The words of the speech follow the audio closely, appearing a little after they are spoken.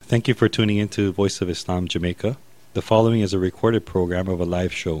Thank you for tuning in to Voice of Islam Jamaica. The following is a recorded program of a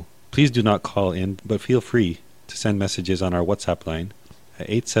live show. Please do not call in, but feel free to send messages on our WhatsApp line at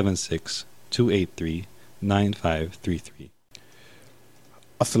 876-283-9533.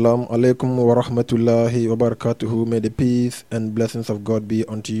 Assalamu alaikum wa rahmatullahi wa barakatuhu. May the peace and blessings of God be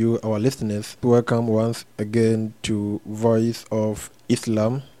unto you, our listeners. Welcome once again to Voice of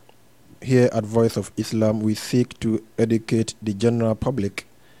Islam. Here at Voice of Islam, we seek to educate the general public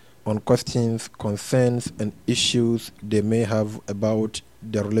on questions, concerns, and issues they may have about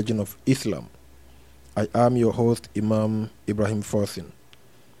the religion of Islam. I am your host, Imam Ibrahim Forsin.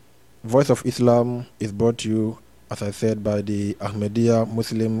 Voice of Islam is brought to you, as I said, by the Ahmadiyya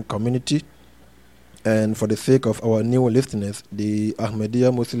Muslim community. And for the sake of our new listeners, the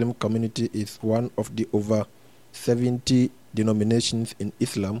Ahmadiyya Muslim community is one of the over 70 denominations in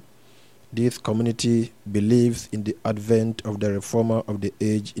Islam. This community believes in the advent of the reformer of the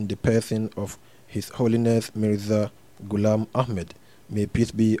age in the person of His Holiness Mirza Ghulam Ahmed. May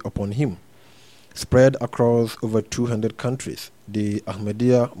peace be upon him. Spread across over 200 countries, the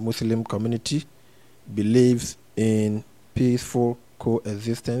Ahmadiyya Muslim community believes in peaceful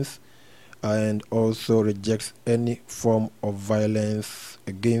coexistence and also rejects any form of violence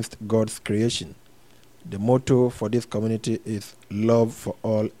against God's creation. The motto for this community is love for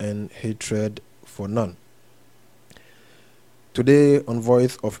all and hatred for none. Today on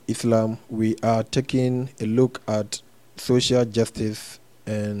Voice of Islam, we are taking a look at social justice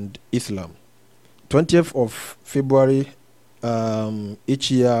and Islam. 20th of February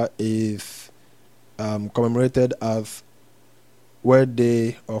each year is commemorated as World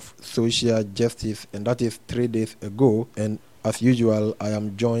Day of Social Justice, and that is 3 days ago. And as usual, I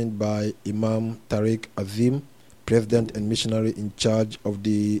am joined by Imam Tariq Azim, President and Missionary in charge of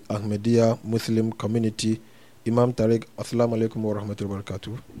the Ahmadiyya Muslim community. Imam Tariq, Assalamu alaikum wa rahmatullahi wa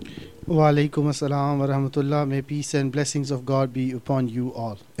barakatuh. Wa alaikum assalam wa rahmatullah. May peace and blessings of God be upon you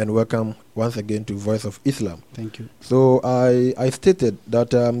all. And welcome once again to Voice of Islam. Thank you. So I stated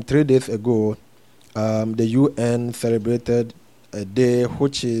that 3 days ago, the UN celebrated a day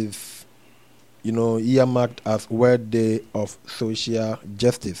which is earmarked as World Day of Social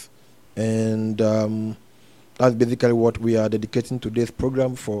Justice. And that's basically what we are dedicating today's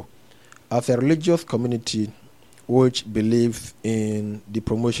program for. As a religious community which believes in the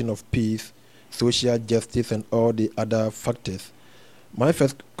promotion of peace, social justice, and all the other factors, my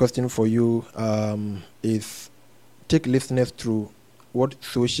first question for you is take listeners through what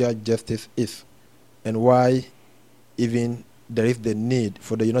social justice is and why even there is the need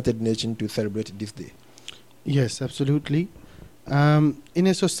for the United Nations to celebrate this day. Yes, absolutely. In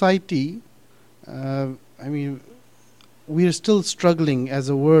a society, we are still struggling as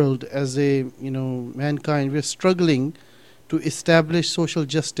a world, as a mankind. We are struggling to establish social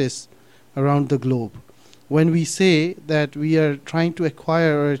justice around the globe. When we say that we are trying to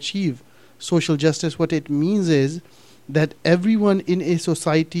acquire or achieve social justice, what it means is that everyone in a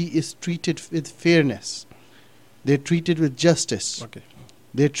society is treated with fairness. They're treated with justice. Okay.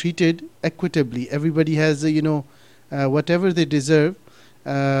 They're treated equitably. Everybody has, whatever they deserve.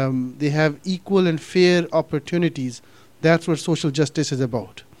 They have equal and fair opportunities. That's what social justice is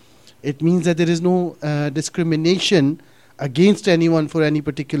about. It means that there is no discrimination against anyone for any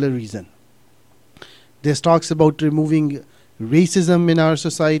particular reason. This talks about removing racism in our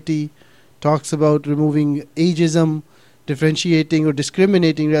society, talks about removing ageism, differentiating or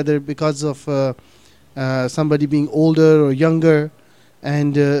discriminating rather because of somebody being older or younger,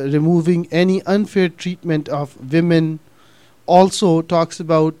 and removing any unfair treatment of women. Also talks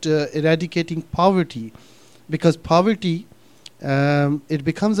about eradicating poverty, because poverty, it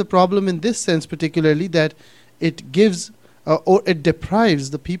becomes a problem in this sense particularly that it gives or it deprives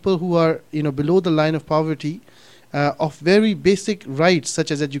the people who are below the line of poverty of very basic rights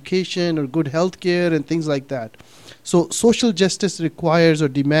such as education or good health care and things like that. So social justice requires or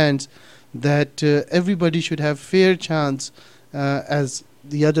demands that everybody should have fair chance as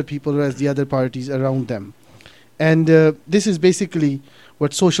the other people or as the other parties around them. And this is basically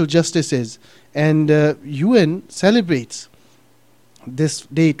what social justice is. And UN celebrates this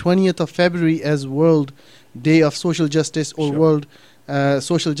day, 20th of February, as World Day of Social Justice or World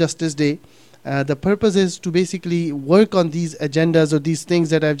Social Justice Day. The purpose is to basically work on these agendas or these things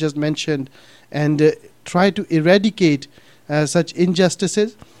that I've just mentioned and try to eradicate such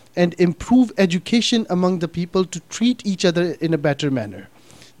injustices and improve education among the people to treat each other in a better manner.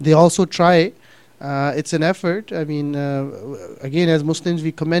 They also try, it's an effort. Again, as Muslims,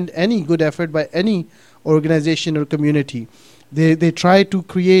 we commend any good effort by any organization or community. They try to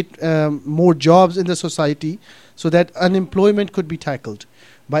create more jobs in the society so that unemployment could be tackled.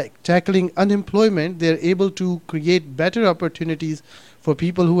 By tackling unemployment, they are able to create better opportunities for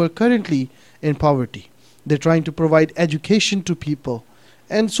people who are currently in poverty. They're trying to provide education to people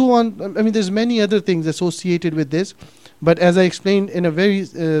and so on. I mean, there's many other things associated with this. But as I explained in a very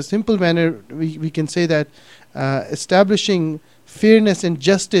simple manner, we can say that establishing fairness and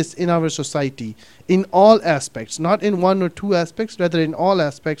justice in our society in all aspects, not in one or two aspects, rather in all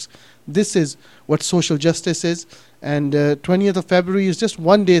aspects, this is what social justice is. And 20th of February is just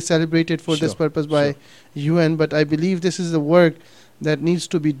one day celebrated for this purpose by UN. But I believe this is the work that needs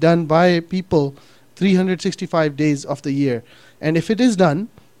to be done by people 365 days of the year. And if it is done,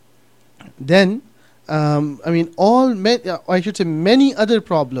 then many other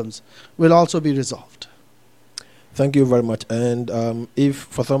problems will also be resolved. Thank you very much. And if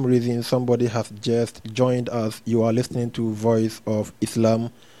for some reason somebody has just joined us, you are listening to Voice of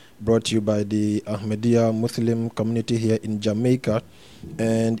Islam, brought to you by the Ahmadiyya Muslim community here in Jamaica.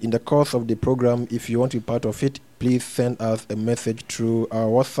 And in the course of the program, if you want to be part of it, please send us a message through our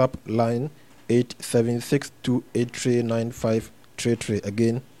WhatsApp line 876-283-9533.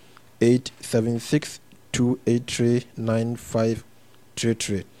 Again,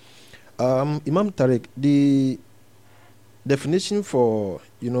 876-283-9533. Imam Tariq, the definition for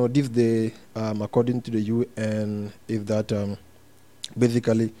this day, according to the UN, is that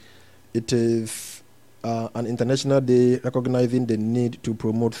basically it is an international day recognizing the need to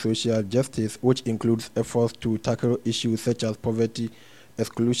promote social justice, which includes efforts to tackle issues such as poverty,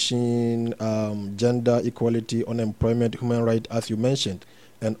 exclusion, gender equality, unemployment, human rights, as you mentioned,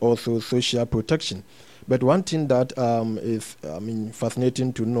 and also social protection. But one thing that is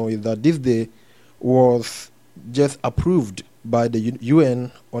fascinating to know is that this day was just approved by the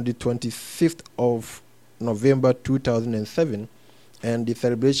UN on the 25th of November 2007, and the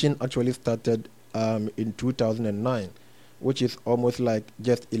celebration actually started in 2009, which is almost like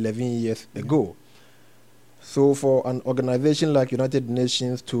just 11 years ago. So for an organization like United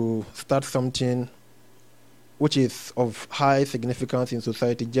Nations to start something which is of high significance in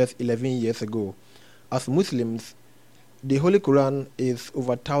society just 11 years ago, as Muslims, the Holy Quran is over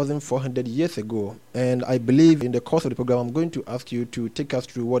 1,400 years ago, and I believe in the course of the program I'm going to ask you to take us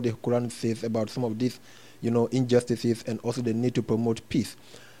through what the Quran says about some of these injustices and also the need to promote peace.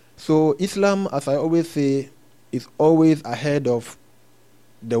 So Islam, as I always say, is always ahead of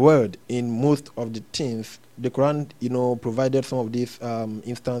the world in most of the things. The Quran, provided some of these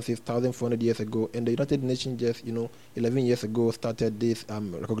instances 1,400 years ago, and the United Nations just, 11 years ago started this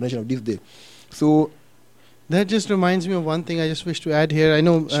recognition of this day. So that just reminds me of one thing I just wish to add here. I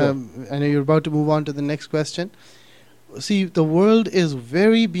know you're about to move on to the next question. See, the world is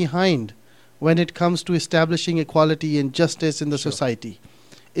very behind when it comes to establishing equality and justice in the society.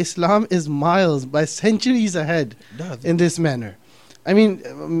 Islam is miles by centuries ahead in this manner. I mean,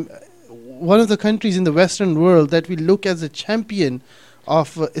 one of the countries in the Western world that we look as a champion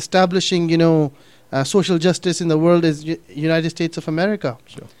of establishing, social justice in the world is United States of America.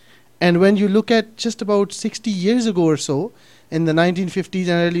 Sure. And when you look at just about 60 years ago or so, in the 1950s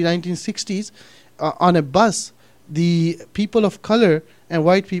and early 1960s, on a bus, the people of color and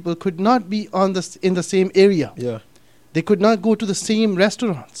white people could not be in the same area. Yeah. They could not go to the same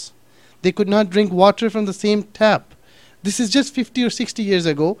restaurants. They could not drink water from the same tap. This is just 50 or 60 years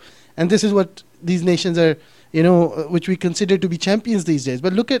ago, and this is what these nations are, which we consider to be champions these days.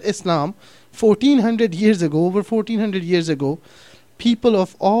 But look at Islam, 1,400 years ago, over 1,400 years ago, people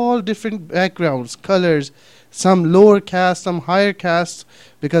of all different backgrounds, colors, some lower caste, some higher castes,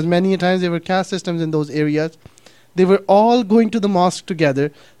 because many times there were caste systems in those areas. They were all going to the mosque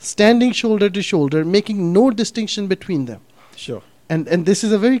together, standing shoulder to shoulder, making no distinction between them. Sure. And this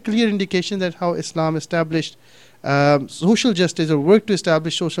is a very clear indication that how Islam established social justice, or worked to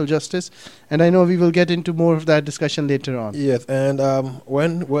establish social justice. And I know we will get into more of that discussion later on. Yes, and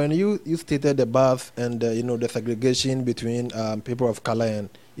when you stated the birth and the segregation between people of color and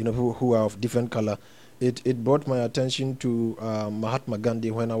who are of different color, it brought my attention to Mahatma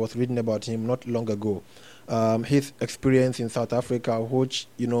Gandhi when I was reading about him not long ago. His experience in South Africa, which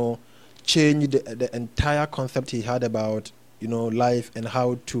changed the entire concept he had about life and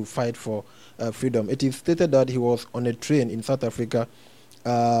how to fight for freedom. It is stated that he was on a train in South Africa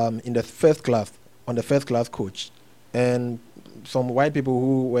in the first class, on the first class coach, and some white people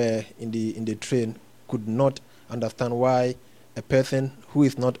who were in the train could not understand why a person who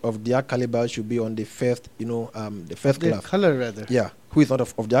is not of their caliber should be on the first, the first Their class. color, rather. Yeah, who is not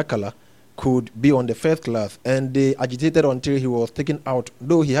of their color could be on the first class, and they agitated until he was taken out.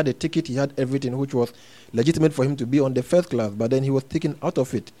 Though he had a ticket, he had everything which was legitimate for him to be on the first class, but then he was taken out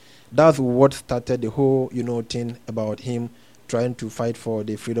of it. That's what started the whole, thing about him trying to fight for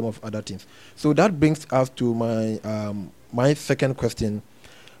the freedom of other things. So that brings us to my second question.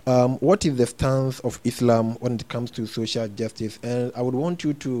 What is the stance of Islam when it comes to social justice? And I would want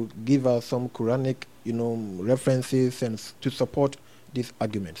you to give us some Quranic, references and to support these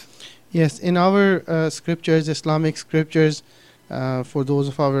arguments. Yes, in our scriptures, Islamic scriptures, for those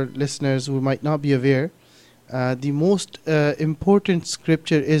of our listeners who might not be aware, the most important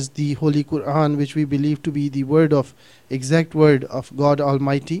scripture is the Holy Quran, which we believe to be the exact word of God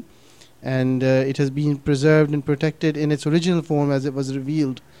Almighty. And it has been preserved and protected in its original form as it was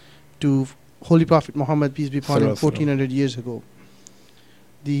revealed to Holy Prophet Muhammad, peace be upon him, 1400 years ago.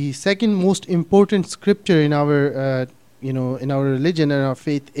 The second most important scripture in our in our religion and our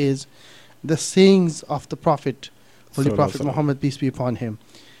faith is the sayings of the Prophet, Holy Prophet Muhammad, peace be upon him.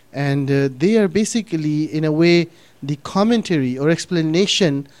 And they are basically, in a way, the commentary or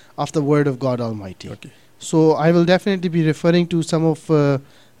explanation of the word of God Almighty. Okay. So I will definitely be referring to some of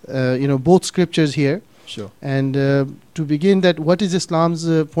both scriptures here. Sure. And to begin that, what is Islam's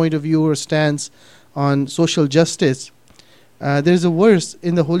point of view or stance on social justice? There is a verse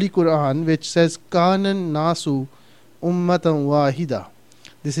in the Holy Quran which says, Kanan nasu ummatan wahida.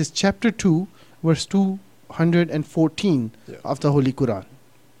 This is chapter 2, verse 214 of the Holy Quran.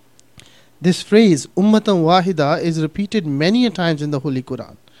 This phrase, ummatan wahida, is repeated many a times in the Holy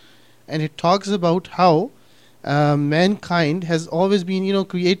Quran. And it talks about how mankind has always been,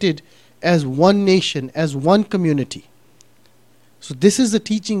 created as one nation, as one community. So this is the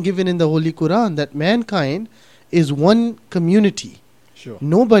teaching given in the Holy Quran, that mankind is one community. Sure.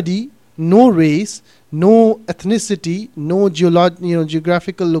 Nobody, no race, no ethnicity, no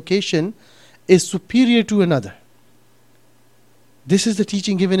geographical location is superior to another. This is the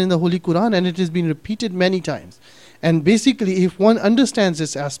teaching given in the Holy Quran, and it has been repeated many times. And basically, if one understands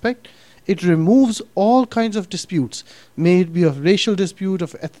this aspect, it removes all kinds of disputes, may it be of racial dispute,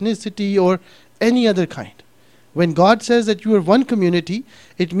 of ethnicity, or any other kind. When God says that you are one community,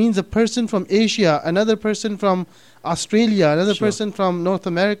 it means a person from Asia, another person from Australia, another person from North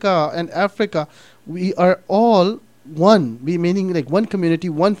America and Africa. We are all one, meaning like one community,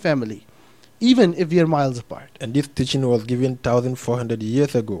 one family, even if we are miles apart. And this teaching was given 1,400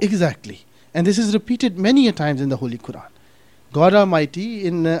 years ago. Exactly. And this is repeated many a times in the Holy Quran. God Almighty,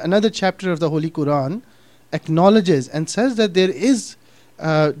 in another chapter of the Holy Quran, acknowledges and says that there is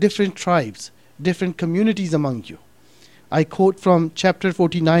different tribes, different communities among you. I quote from chapter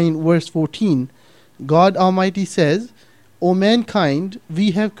 49, verse 14. God Almighty says, O mankind,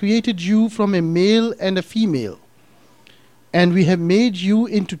 we have created you from a male and a female, and we have made you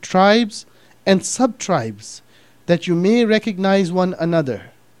into tribes and sub-tribes, that you may recognize one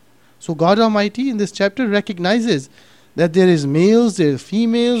another. So God Almighty in this chapter recognizes that there is males, there is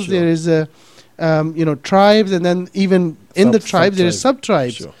females, there is tribes, and then even in the tribes there is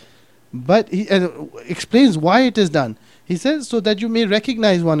sub-tribes. Sure. But he explains why it is done. He says, so that you may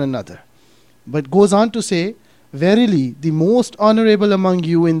recognize one another. But goes on to say, verily, the most honorable among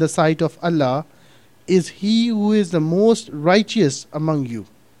you in the sight of Allah is he who is the most righteous among you.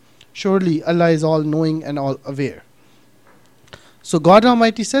 Surely Allah is all knowing and all aware. So God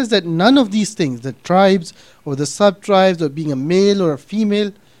Almighty says that none of these things, the tribes or the sub-tribes or being a male or a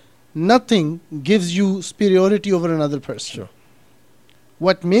female, nothing gives you superiority over another person. Sure.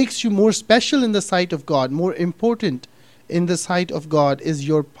 What makes you more special in the sight of God, more important in the sight of God, is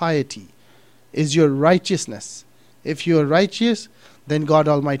your piety, is your righteousness. If you are righteous, then God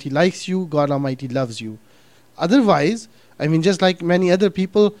Almighty likes you, God Almighty loves you. Otherwise, just like many other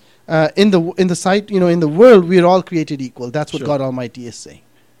people in the sight, in the world, we are all created equal. That's what God Almighty is saying.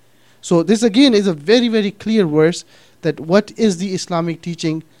 So this again is a very, very clear verse that what is the Islamic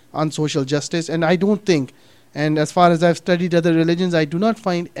teaching on social justice. And I don't think, and as far as I've studied other religions, I do not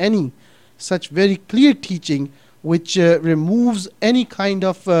find any such very clear teaching which removes any kind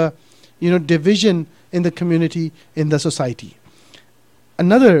of division in the community, in the society.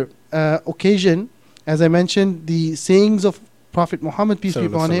 Another occasion, as I mentioned, the sayings of Prophet Muhammad, peace be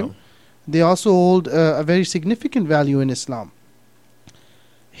upon him, they also hold a very significant value in Islam.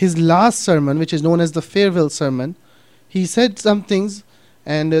 His last sermon, which is known as the farewell sermon, he said some things,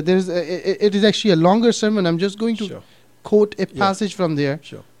 and it is actually a longer sermon. I'm just going to quote a passage from there,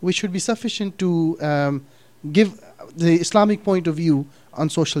 which should be sufficient to give the Islamic point of view on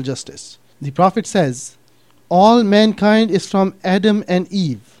social justice. The Prophet says, all mankind is from Adam and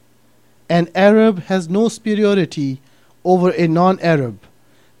Eve. An Arab has no superiority over a non-Arab,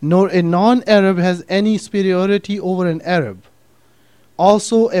 nor a non-Arab has any superiority over an Arab.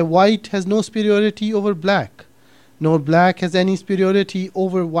 Also, a white has no superiority over black, nor black has any superiority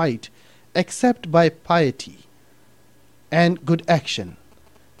over white, except by piety. and good action.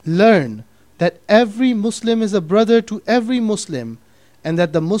 Learn that every Muslim is a brother to every Muslim, and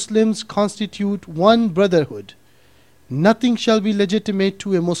that the Muslims constitute one brotherhood. Nothing shall be legitimate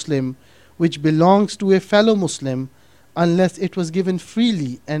to a Muslim which belongs to a fellow Muslim unless it was given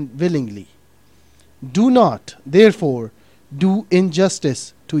freely and willingly. Do not, therefore, do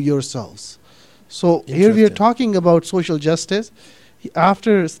injustice to yourselves. So here we are talking about social justice.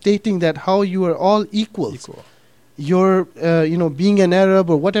 After stating that how you are all equals, your being an Arab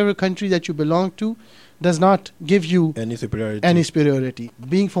or whatever country that you belong to does not give you any superiority.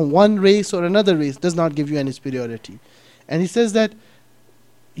 Being from one race or another race does not give you any superiority. And he says that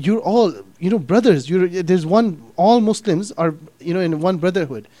you're all brothers. There's one. All Muslims are in one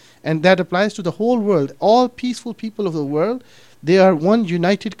brotherhood, and that applies to the whole world. All peaceful people of the world, they are one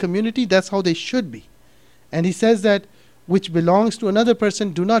united community. That's how they should be. And he says that which belongs to another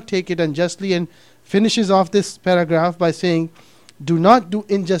person, do not take it unjustly, and finishes off this paragraph by saying, do not do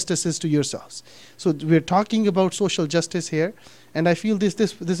injustices to yourselves. So we're talking about social justice here, and I feel this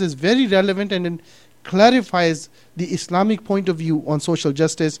is very relevant, and it clarifies the Islamic point of view on social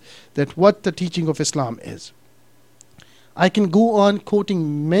justice, that what the teaching of Islam is. I can go on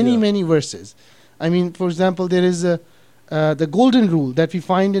quoting many verses. I mean, for example, there is the golden rule that we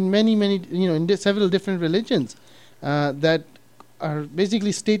find in many in several different religions that are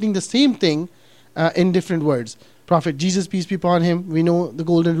basically stating the same thing in different words. Prophet Jesus, peace be upon him, we know the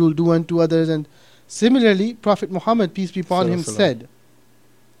golden rule, do unto others. And similarly, Prophet Muhammad, peace be upon him, said,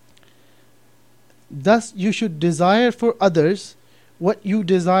 thus you should desire for others what you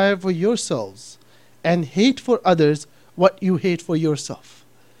desire for yourselves, and hate for others what you hate for yourself.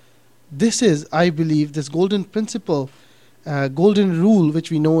 This is, I believe, this golden principle, golden rule,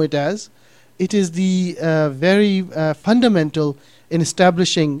 which we know it as, it is the very fundamental in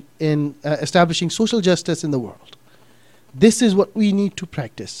establishing social justice in the world. This is what we need to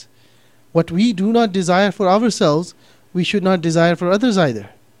practice. What we do not desire for ourselves, we should not desire for others either.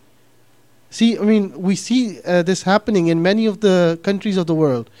 See, I mean, we see this happening in many of the countries of the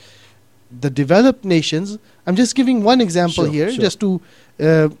world. The developed nations, I'm just giving one example here, just to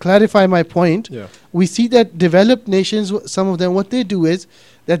clarify my point. Yeah. We see that developed nations, some of them, what they do is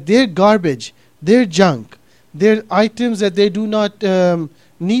that their garbage, their junk, their items that they do not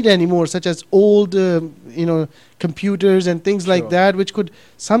need anymore, such as old, computers and things like that, which could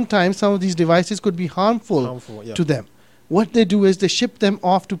sometimes, some of these devices could be harmful to them. What they do is they ship them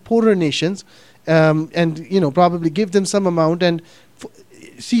off to poorer nations, and probably give them some amount, and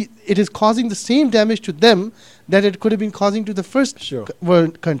see, it is causing the same damage to them that it could have been causing to the first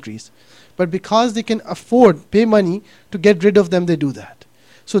world countries. But because they can pay money to get rid of them, they do that.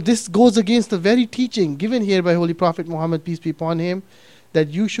 So this goes against the very teaching given here by Holy Prophet Muhammad, peace be upon him, that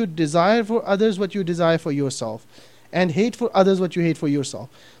you should desire for others what you desire for yourself, and hate for others what you hate for yourself.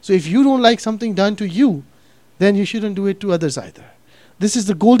 So if you don't like something done to you, then you shouldn't do it to others either. This is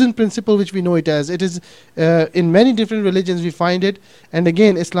the golden principle which we know it as. It is in many different religions we find it. And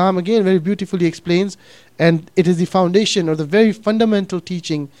again, Islam again very beautifully explains, and it is the foundation or the very fundamental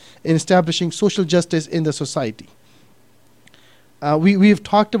teaching in establishing social justice in the society. We've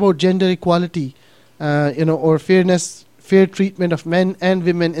talked about gender equality, or fairness, fair treatment of men and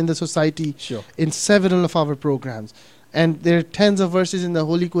women in the society in several of our programs. And there are tens of verses in the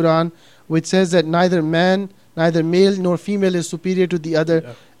Holy Quran which says that neither male nor female is superior to the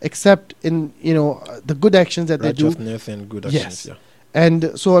other, except in the good actions that they do. Righteousness and good actions. Yes.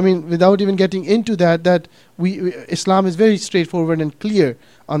 And so, I mean, without even getting into that Islam is very straightforward and clear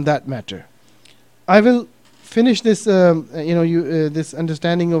on that matter. I will finish this, this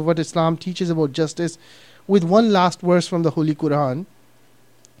understanding of what Islam teaches about justice with one last verse from the Holy Quran.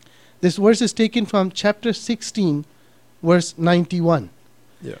 This verse is taken from chapter 16, verse 91.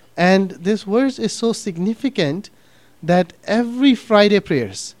 Yeah. And this verse is so significant that every Friday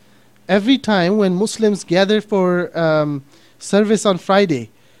prayers, every time when Muslims gather for service on Friday,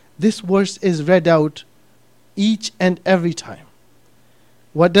 this verse is read out each and every time.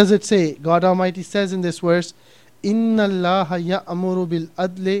 What does it say? God Almighty says in this verse, Inna Allaha ya'muru bil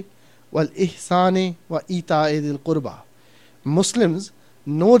adli wal ihsani wa ita'i dhil qurba. Muslims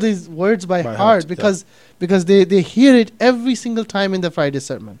know these words by heart because they hear it every single time in the Friday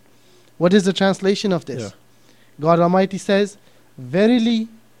sermon. What is the translation of this? God Almighty says, verily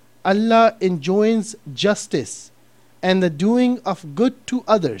Allah enjoins justice and the doing of good to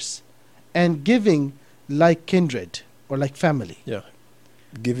others and giving like kindred or like family.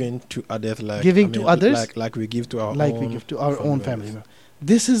 Giving to others like we give to our own family.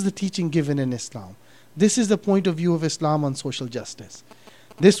 This is the teaching given in Islam. This is the point of view of Islam on social justice.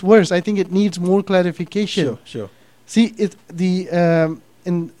 This verse, I think it needs more clarification. See,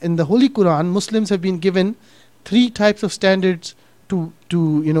 in the Holy Quran, Muslims have been given 3 types of standards to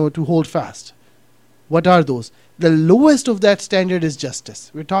hold fast. What are those? The lowest of that standard is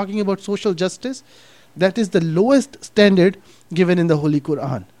justice. We're talking about social justice. That is the lowest standard given in the Holy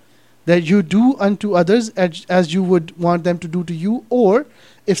Quran. That you do unto others as you would want them to do to you, or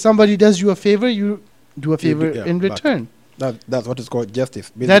if somebody does you a favor, you do a favor in return. That's what is called justice.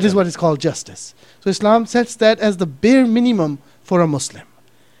 Basically. That is what is called justice. So Islam sets that as the bare minimum for a Muslim.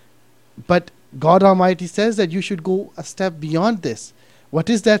 But God Almighty says that you should go a step beyond this. What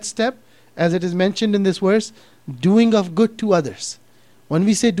is that step? As it is mentioned in this verse, doing of good to others. When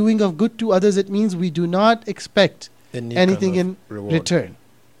we say doing of good to others, it means we do not expect anything in return.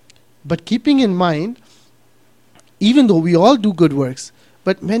 But keeping in mind, even though we all do good works,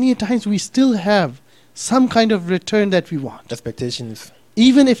 but many times we still have some kind of return that we want. Expectations.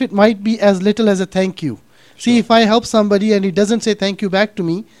 Even if it might be as little as a thank you. See, if I help somebody and he doesn't say thank you back to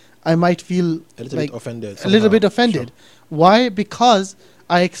me, I might feel a little bit offended. A little bit offended. Sure. Why? Because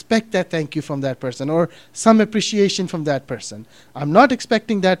I expect that thank you from that person or some appreciation from that person. I'm not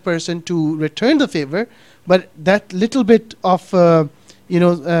expecting that person to return the favor, but that little bit of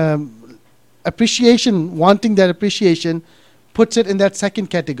appreciation, wanting that appreciation, puts it in that second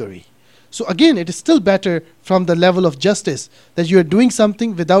category. So again, it is still better from the level of justice that you are doing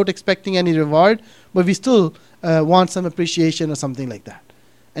something without expecting any reward, but we still want some appreciation or something like that.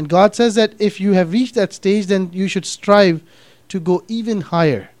 And God says that if you have reached that stage, then you should strive to go even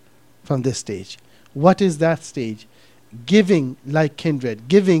higher from this stage. What is that stage? Giving like kindred,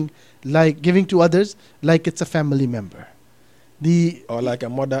 giving to others like it's a family member. Or like a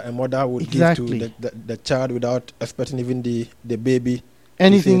mother would give to the child without expecting even the baby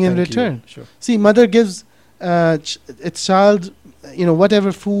anything in return. Sure. See, mother gives its child,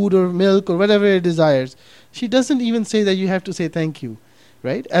 whatever food or milk or whatever it desires. She doesn't even say that you have to say thank you,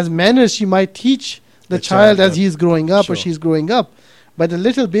 right? As manners, she might teach the child as he is growing up or she's growing up. But a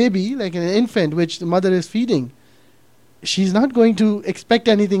little baby, like an infant, which the mother is feeding, she's not going to expect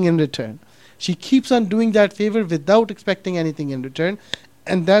anything in return. She keeps on doing that favor without expecting anything in return.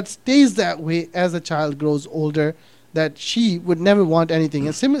 And that stays that way as the child grows older, that she would never want anything.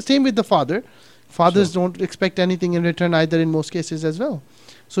 And same with the father. Fathers don't expect anything in return either in most cases as well.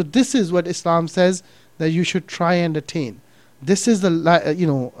 So this is what Islam says that you should try and attain. This is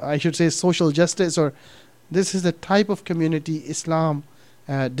I should say social justice, or this is the type of community Islam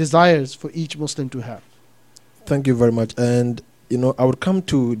desires for each Muslim to have. Thank you very much. And I would come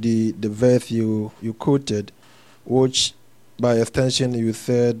to the verse you quoted, which by extension you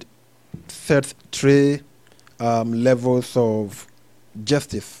said sets 3 levels of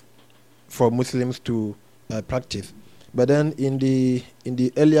justice for Muslims to practice. But then in the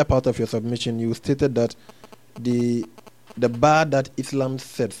earlier part of your submission, you stated that the bar that Islam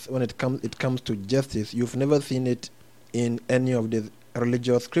sets when it comes to justice, you've never seen it in any of the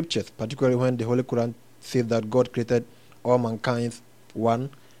religious scriptures, particularly when the Holy Quran says that God created all mankind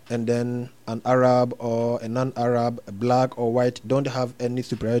one, and then an Arab or a non-Arab, a black or white, don't have any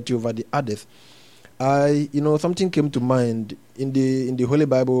superiority over the others. Something came to mind in the Holy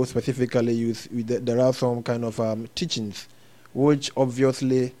Bible specifically. There are some kind of teachings which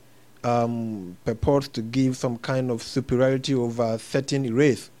obviously purports to give some kind of superiority over a certain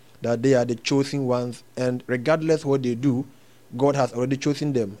race, that they are the chosen ones, and regardless what they do, God has already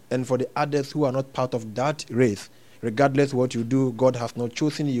chosen them. And for the others who are not part of that race, regardless what you do, God has not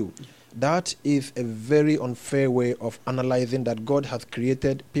chosen you. That is a very unfair way of analyzing that God has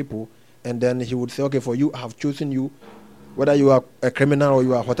created people, and then he would say, okay, for you, I have chosen you, whether you are a criminal or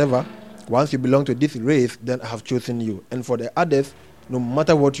you are whatever, once you belong to this race, then I have chosen you. And for the others, no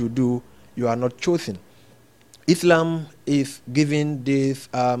matter what you do, you are not chosen. Islam is giving this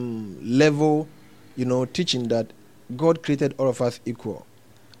level, teaching that God created all of us equal.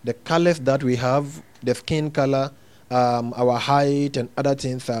 The colors that we have, the skin color, our height and other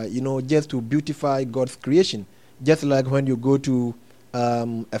things are, just to beautify God's creation. Just like when you go to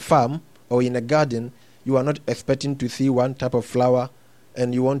a farm or in a garden, you are not expecting to see one type of flower,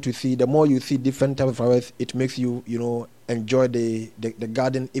 and you want to see, the more you see different types of flowers, it makes you, enjoy the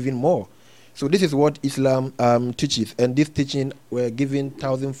garden even more. So this is what Islam teaches, and this teaching were given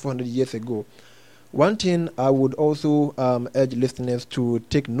 1,400 years ago. One thing I would also urge listeners to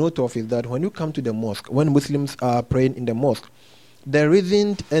take note of is that when you come to the mosque, when Muslims are praying in the mosque, there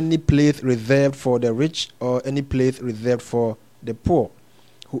isn't any place reserved for the rich or any place reserved for the poor.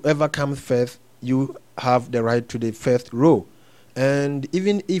 Whoever comes first, you have the right to the first row. And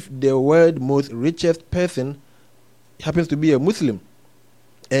even if the world's most richest person happens to be a Muslim,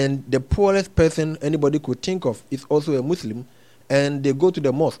 and the poorest person anybody could think of is also a Muslim, and they go to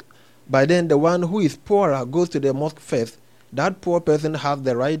the mosque. By then, the one who is poorer goes to the mosque first. That poor person has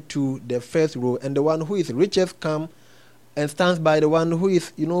the right to the first row, and the one who is richest comes and stands by the one who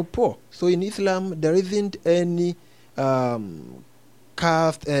is, poor. So in Islam, there isn't any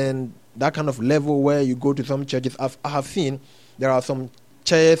caste and that kind of level where you go to some churches. I have seen there are some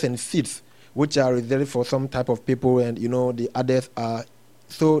chairs and seats which are reserved for some type of people, and the others are.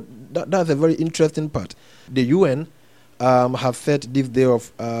 So that's a very interesting part. The UN have set this day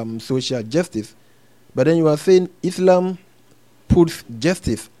of social justice, but then you are saying Islam puts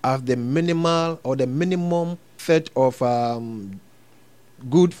justice as the minimal or the minimum set of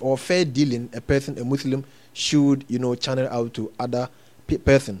good or fair dealing a Muslim should channel out to other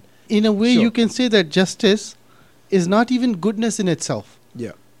person. In a way, Sure. you can say that justice is not even goodness in itself.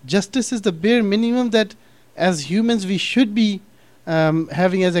 Yeah. Justice is the bare minimum that as humans we should be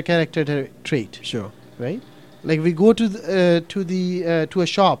having as a character trait, Sure. right? Like we go to a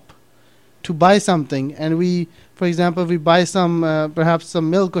shop to buy something, and we, for example, we buy some perhaps some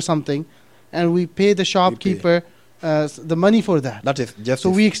milk or something, and we pay the shopkeeper the money for that. That is justice. So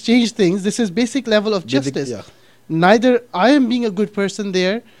we exchange things. This is basic level of Basic- justice. yeah. Neither I am being a good person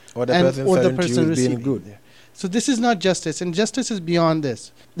there, Or the and person or the selling to person you is being receiving good. there. So this is not justice, and justice is beyond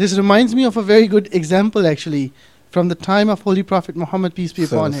this. This reminds me of a very good example, actually, from the time of Holy Prophet Muhammad, peace be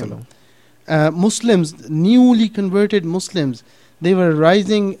upon him. Muslims, newly converted Muslims, they were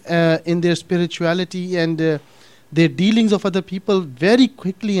rising in their spirituality and their dealings of other people very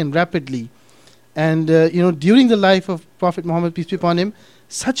quickly and rapidly. And during the life of Prophet Muhammad, peace be upon him,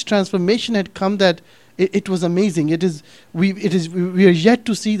 such transformation had come that it was amazing. We are yet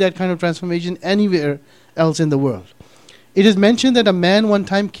to see that kind of transformation anywhere else in the world. It is mentioned that a man one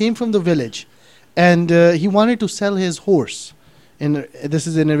time came from the village, and he wanted to sell his horse. This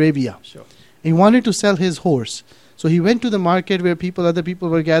is in Arabia. Sure. He wanted to sell his horse, so he went to the market where other people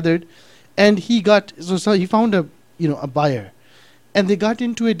were gathered, and he found a buyer, and they got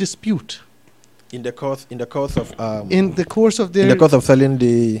into a dispute In the course of in the course of their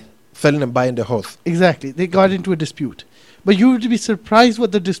selling and buying the horse. Exactly. They got into a dispute. But you would be surprised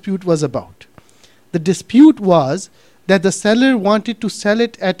what the dispute was about. The dispute was that the seller wanted to sell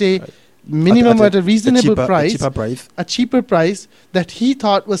it at a minimum, at a reasonable price, a cheaper price that he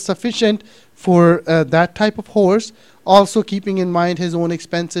thought was sufficient for that type of horse, also keeping in mind his own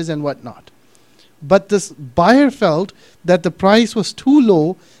expenses and whatnot. But this buyer felt that the price was too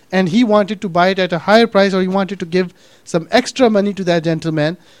low, and he wanted to buy it at a higher price, or he wanted to give some extra money to that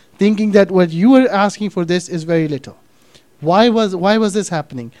gentleman, thinking that what you are asking for this is very little. Why was this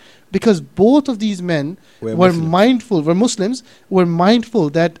happening? Because both of these men were Muslims, were mindful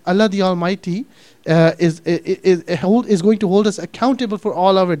that Allah the Almighty is going to hold us accountable for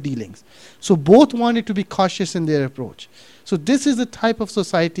all our dealings. So both wanted to be cautious in their approach. So this is the type of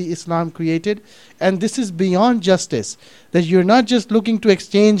society Islam created, and this is beyond justice. That you're not just looking to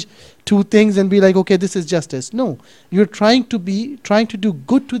exchange two things and be like, okay, this is justice. No, you're trying to do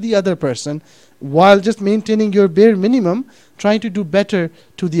good to the other person, while just maintaining your bare minimum, trying to do better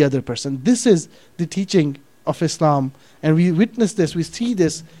to the other person. This is the teaching of Islam, and we witness this, we see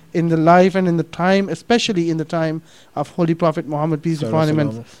this in the life and in the time, especially in the time of Holy Prophet Muhammad, peace be upon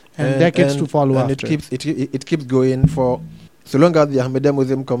him, and decades to follow and after. It keeps going for so long as the Ahmadiyya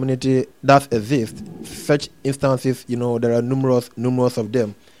Muslim community does exist. Such instances, there are numerous of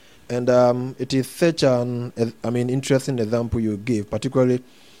them, and it is such an interesting example you give, particularly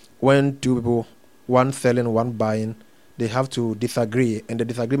when two people, one selling, one buying, they have to disagree, and the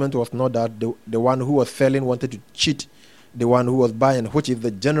disagreement was not that the one who was selling wanted to cheat the one who was buying, which is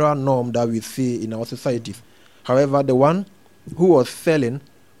the general norm that we see in our societies. However, the one who was selling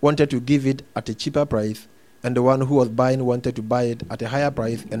wanted to give it at a cheaper price, and the one who was buying wanted to buy it at a higher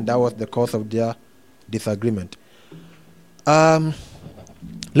price, and that was the cause of their disagreement. Let's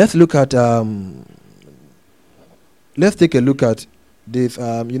take a look at this.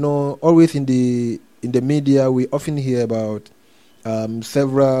 Always in the media, we often hear about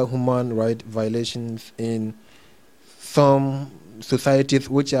several human rights violations in some societies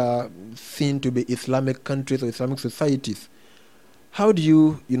which are seen to be Islamic countries or Islamic societies. How do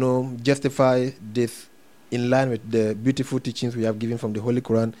you, justify this in line with the beautiful teachings we have given from the Holy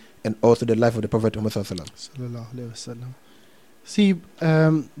Quran and also the life of the Prophet Muhammad Sallallahu Alaihi Wasallam? See,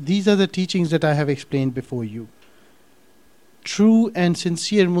 these are the teachings that I have explained before you. True and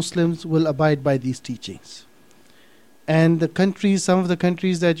sincere Muslims will abide by these teachings. And some of the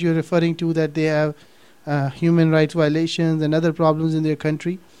countries that you're referring to, that they have human rights violations and other problems in their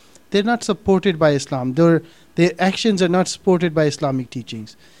country, they're not supported by Islam. Their actions are not supported by Islamic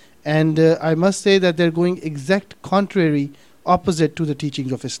teachings. And I must say that they're going exact contrary, opposite to the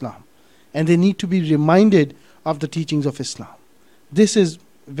teachings of Islam. And they need to be reminded of the teachings of Islam. This is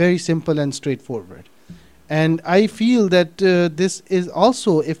very simple and straightforward. And I feel that this is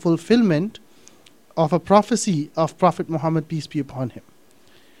also a fulfillment of a prophecy of Prophet Muhammad, peace be upon him.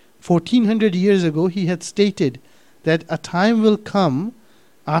 1400 years ago, he had stated that a time will come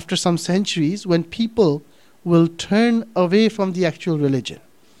after some centuries when people will turn away from the actual religion.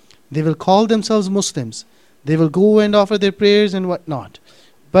 They will call themselves Muslims. They will go and offer their prayers and whatnot.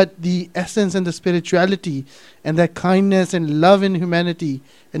 But the essence and the spirituality and that kindness and love in humanity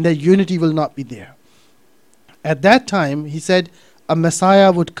and that unity will not be there. At that time, he said, a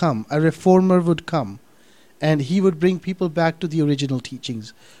Messiah would come, a reformer would come, and he would bring people back to the original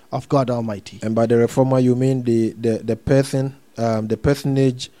teachings of God Almighty. And by the reformer, you mean the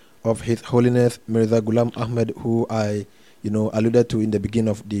personage of His Holiness Mirza Ghulam Ahmad, who I alluded to in the beginning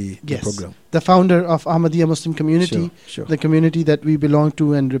of the program. The founder of Ahmadiyya Muslim community, sure. The community that we belong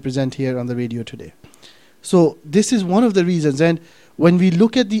to and represent here on the radio today. So this is one of the reasons. And when we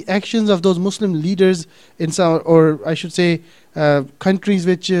look at the actions of those Muslim leaders in some, or I should say, countries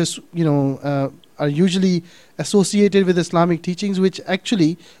which are usually associated with Islamic teachings, which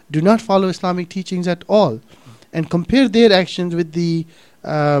actually do not follow Islamic teachings at all, and compare their actions with the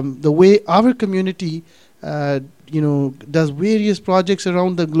way our community does various projects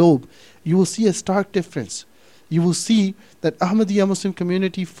around the globe, you will see a stark difference. You will see that Ahmadiyya Muslim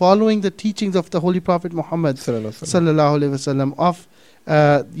community, following the teachings of the Holy Prophet Muhammad sallallahu alaihi wasallam, of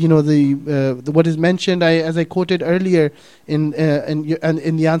what is mentioned, as I quoted earlier in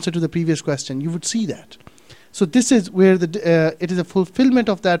the answer to the previous question, you would see that. So this is where it is a fulfillment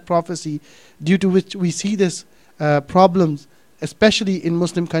of that prophecy, due to which we see this problems, especially in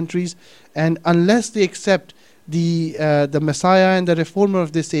Muslim countries, and unless they accept the Messiah and the reformer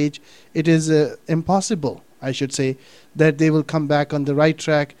of this age, it is impossible, I should say, that they will come back on the right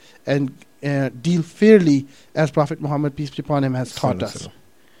track and deal fairly as Prophet Muhammad, peace be upon him, has taught us.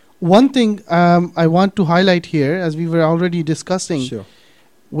 One thing I want to highlight here, as we were already discussing,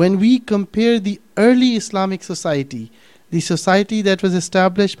 when we compare the early Islamic society, the society that was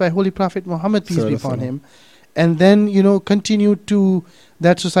established by Holy Prophet Muhammad, peace be upon him, and then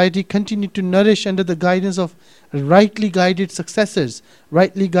that society continued to nourish under the guidance of rightly guided successors,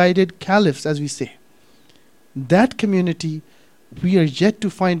 rightly guided caliphs, as we say. That community, we are yet to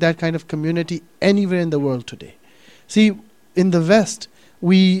find that kind of community anywhere in the world today. See, in the West,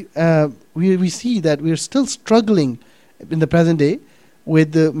 we see that we are still struggling in the present day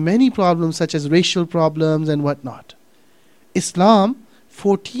with many problems such as racial problems and whatnot. Islam,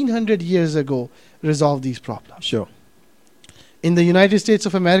 1400 years ago, resolved these problems. Sure. In the United States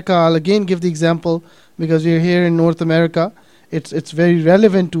of America, I'll again give the example because we are here in North America. It's very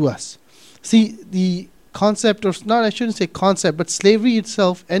relevant to us. See, the concept, or not, I shouldn't say concept, but slavery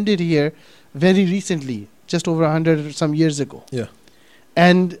itself ended here very recently, just over 100 or some years ago. Yeah.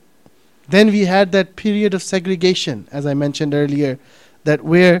 And then we had that period of segregation, as I mentioned earlier, that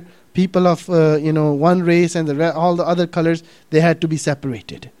where people of one race and all the other colors, they had to be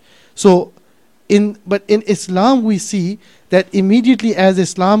separated. So, but in Islam, we see that immediately as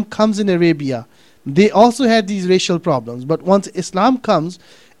Islam comes in Arabia, they also had these racial problems. But once Islam comes,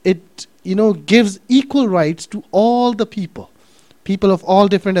 it gives equal rights to all the people of all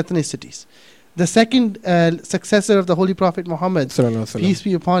different ethnicities. The second successor of the Holy Prophet Muhammad, peace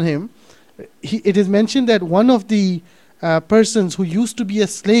be upon him, it is mentioned that one of the persons who used to be a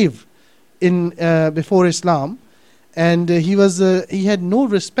slave before Islam, and he had no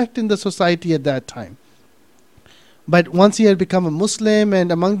respect in the society at that time. But once he had become a Muslim,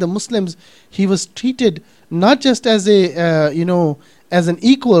 and among the Muslims, he was treated not just as as an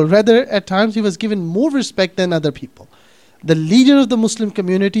equal, rather at times he was given more respect than other people. The leader of the Muslim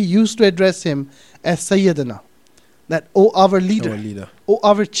community used to address him as Sayyidina, that, "O our leader, O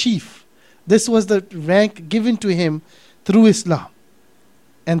our chief." This was the rank given to him through Islam.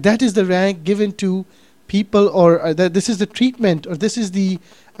 And that is the rank given to people, or this is the treatment, or this is the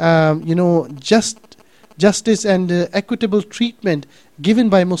justice and equitable treatment given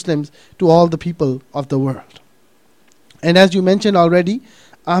by Muslims to all the people of the world. And as you mentioned already,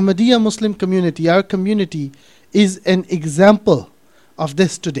 Ahmadiyya Muslim community, our community, is an example of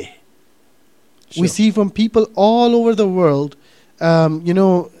this today. Sure. We see from people all over the world,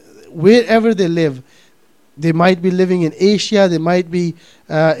 wherever they live, they might be living in Asia, they might be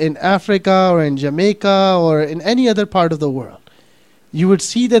in Africa or in Jamaica or in any other part of the world. You would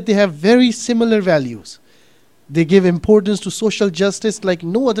see that they have very similar values. They give importance to social justice like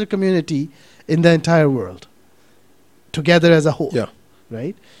no other community in the entire world, together as a whole. Yeah.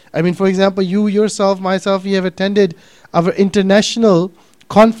 Right? I mean, for example, you yourself, myself, we have attended our international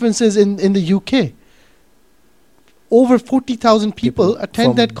conferences in the UK. Over 40,000 people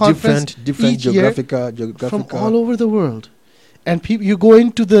attend from that conference different each year geographical from all over the world. And you go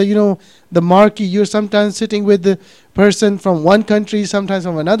into the marquee, you're sometimes sitting with the person from one country, sometimes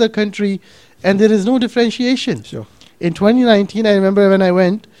from another country, and there is no differentiation. Sure. In 2019, I remember when I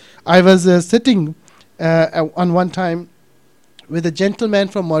went, I was sitting on one time with a gentleman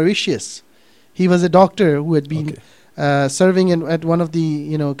from Mauritius. He was a doctor who had been serving at one of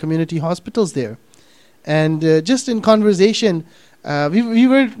the community hospitals there. And just in conversation, we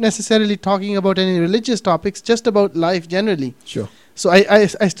weren't necessarily talking about any religious topics, just about life generally. Sure. So I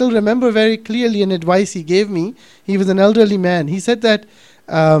still remember very clearly an advice he gave me. He was an elderly man. He said that,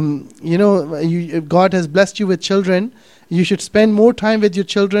 if God has blessed you with children, you should spend more time with your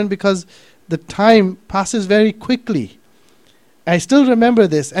children because the time passes very quickly. I still remember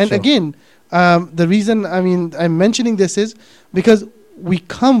this. And Sure. again, the reason I'm mentioning this is because we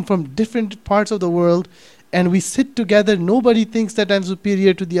come from different parts of the world and we sit together. Nobody thinks that I'm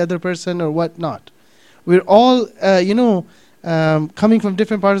superior to the other person or whatnot. We're all, coming from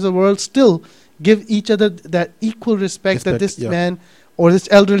different parts of the world, still give each other that equal respect that this man or this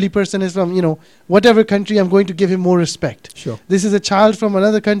elderly person is from, whatever country. I'm going to give him more respect. Sure. This is a child from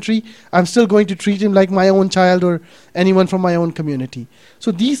another country. I'm still going to treat him like my own child or anyone from my own community.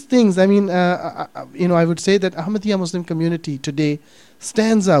 So these things, I would say that Ahmadiyya Muslim community today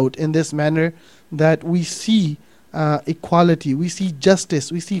stands out in this manner, that we see equality, we see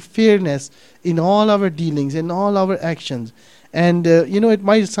justice, we see fairness in all our dealings, in all our actions. And, it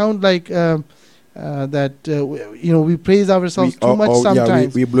might sound like we praise ourselves too much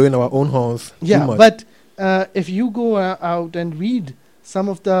sometimes. We blow in our own horns too much. But if you go out and read some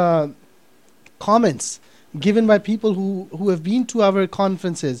of the comments given by people who have been to our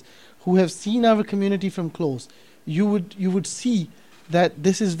conferences, who have seen our community from close, you would see that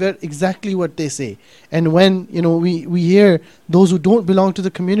this is exactly what they say. And when we hear those who don't belong to the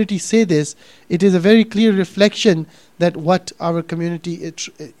community say this, it is a very clear reflection that what our community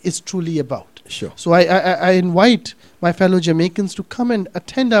is truly about. Sure. So I invite my fellow Jamaicans to come and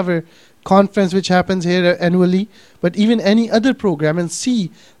attend our conference, which happens here annually, but even any other program, and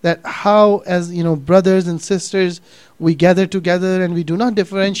see that how, as brothers and sisters, we gather together and we do not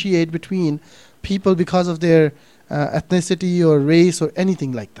differentiate between people because of their ethnicity or race or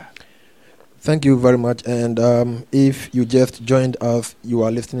anything like that. Thank you very much. And if you just joined us, you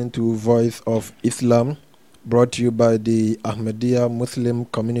are listening to Voice of Islam, brought to you by the Ahmadiyya Muslim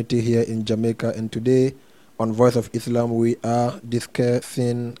community here in Jamaica. And today on Voice of Islam, we are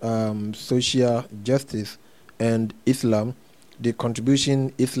discussing social justice and Islam, the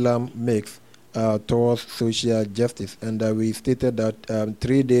contribution Islam makes towards social justice. And we stated that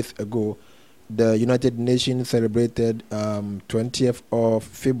 3 days ago, the United Nations celebrated 20th of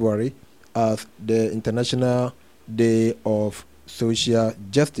February as the International Day of Social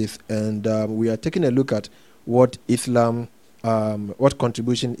Justice. And we are taking a look at what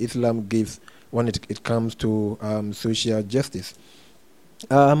contribution Islam gives when it comes to social justice.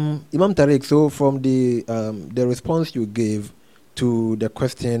 Imam Tariq, so from the response you gave to the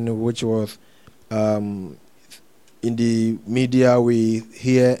question, which was in the media we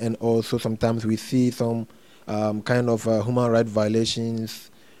hear and also sometimes we see some kind of human rights violations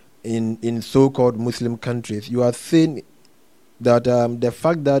in so-called Muslim countries, you are saying that the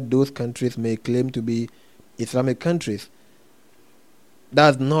fact that those countries may claim to be Islamic countries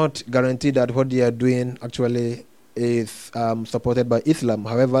does not guarantee that what they are doing actually is supported by Islam.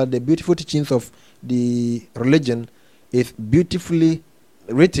 However, the beautiful teachings of the religion is beautifully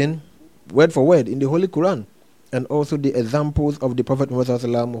written word for word in the Holy Quran, and also the examples of the Prophet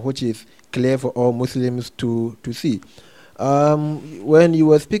Muhammad, which is clear for all Muslims to see. When you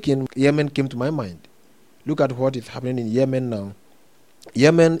were speaking, Yemen came to my mind. Look at what is happening in Yemen now.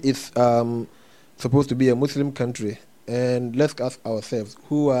 Yemen is supposed to be a Muslim country, and let's ask ourselves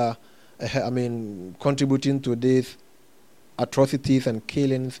who are contributing to these atrocities and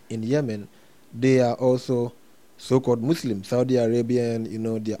killings in Yemen. They are also so-called Muslims, Saudi Arabia,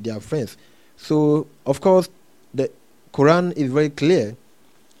 and their friends. So of course the Quran is very clear,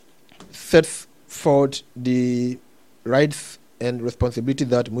 sets forth the rights and responsibility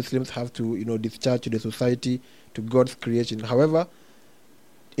that Muslims have to discharge to the society, to God's creation. However,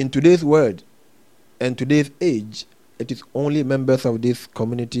 in today's world and today's age, it is only members of this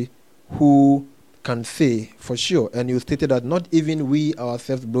community who can say for sure, and you stated that not even we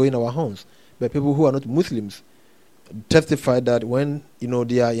ourselves blow in our horns, but people who are not Muslims testified that when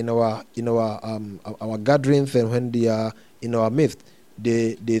they are in our gatherings and when they are in our midst,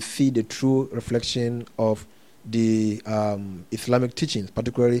 they see the true reflection of the Islamic teachings,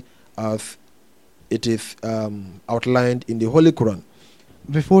 particularly as it is outlined in the Holy Quran.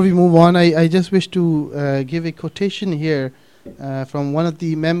 Before we move on, I just wish to give a quotation here from one of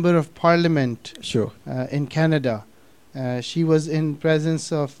the member of parliament Sure. in Canada. She was in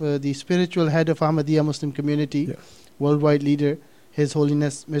presence of the spiritual head of Ahmadiyya Muslim community, Yeah. worldwide leader, His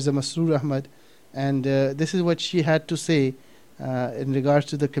Holiness Mirza Masroor Ahmad, and this is what she had to say in regards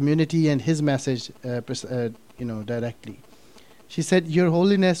to the community and his message, directly. She said, "Your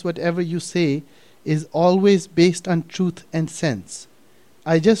Holiness, whatever you say is always based on truth and sense.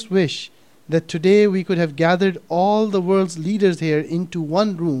 I just wish that today we could have gathered all the world's leaders here into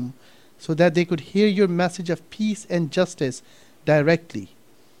one room so that they could hear your message of peace and justice directly.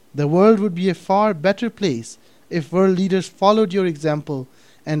 The world would be a far better place if world leaders followed your example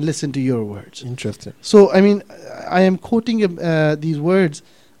and listened to your words." Interesting. So, I mean, I am quoting these words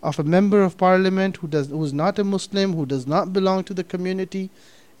of a member of parliament who is not a Muslim, who does not belong to the community,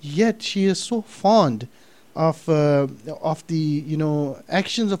 yet she is so fond of the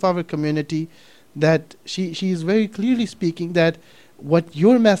actions of our community that she is very clearly speaking that what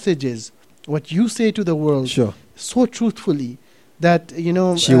your message is, what you say to the world, Sure. so truthfully that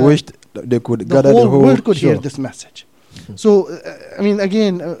She wished they could the gather whole the whole world could sure. hear this message. So, I mean,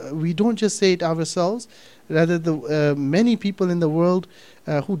 again, we don't just say it ourselves. Rather, the many people in the world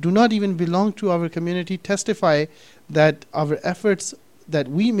who do not even belong to our community testify that our efforts that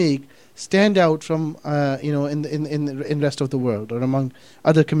we make stand out from in rest of the world or among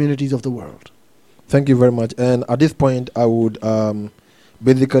other communities of the world. Thank you very much. And at this point, I would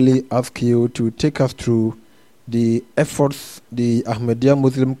basically ask you to take us through the efforts the Ahmadiyya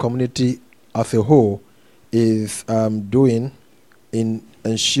Muslim community as a whole is doing in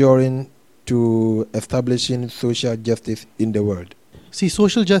ensuring to establishing social justice in the world. See,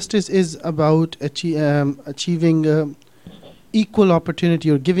 social justice is about achieving equal opportunity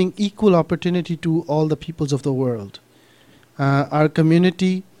or giving equal opportunity to all the peoples of the world. Our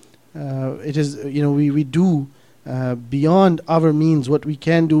community, it is, we do beyond our means. What we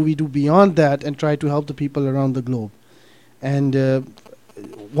can do, we do beyond that and try to help the people around the globe. And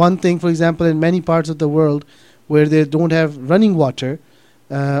one thing, for example, in many parts of the world where they don't have running water,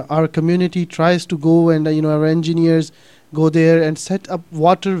 our community tries to go and, our engineers go there and set up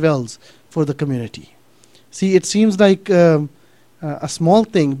water wells for the community. See, it seems like a small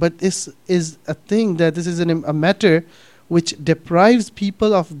thing, but this is a thing that this is a matter which deprives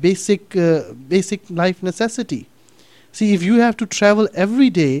people of basic life necessity. See, if you have to travel every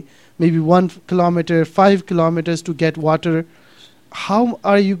day, maybe 1 kilometer, 5 kilometers to get water, how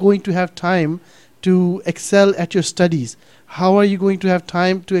are you going to have time to excel at your studies? How are you going to have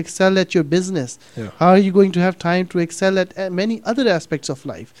time to excel at your business? Yeah. How are you going to have time to excel at many other aspects of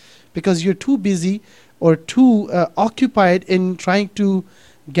life? Because you're too busy or too occupied in trying to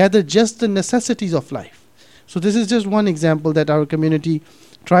gather just the necessities of life. So this is just one example that our community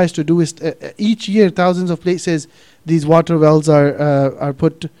tries to do. Is each year thousands of places these water wells are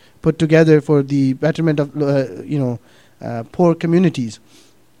put together for the betterment of poor communities.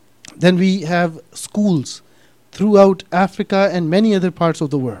 Then we have schools throughout Africa and many other parts of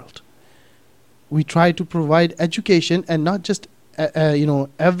the world. We try to provide education, and not just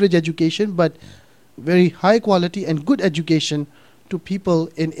average education, but very high quality and good education to people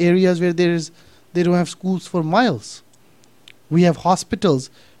in areas where they don't have schools for miles. We have hospitals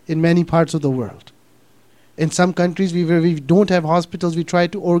in many parts of the world. In some countries where we don't have hospitals, we try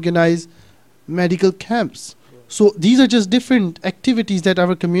to organize medical camps. So these are just different activities that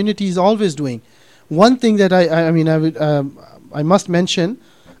our community is always doing. One thing that I must mention,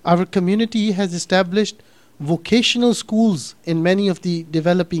 our community has established vocational schools in many of the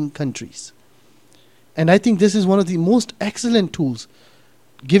developing countries. And I think this is one of the most excellent tools,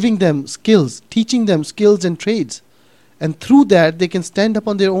 giving them skills, teaching them skills and trades. And through that, they can stand up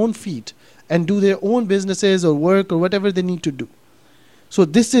on their own feet and do their own businesses or work or whatever they need to do. So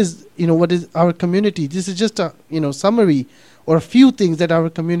this is, what is our community. This is just a, summary or a few things that our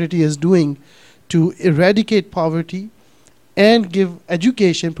community is doing to eradicate poverty and give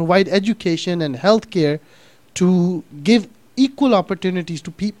education, provide education and healthcare to give equal opportunities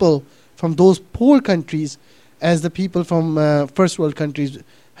to people from those poor countries as the people from first world countries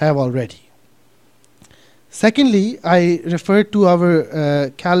have already. Secondly, I refer to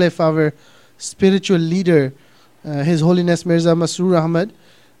our Caliph, our spiritual leader, His Holiness Mirza Masroor Ahmad,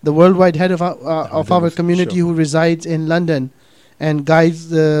 the worldwide head of our community, Sure. who resides in London. and guides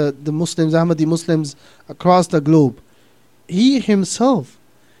the Muslims, Ahmadi Muslims across the globe. He himself,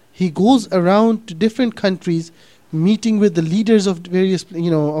 he goes around to different countries, meeting with the leaders of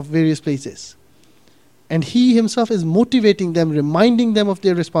various places, and he himself is motivating them, reminding them of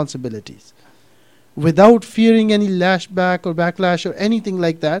their responsibilities, without fearing any lashback or backlash or anything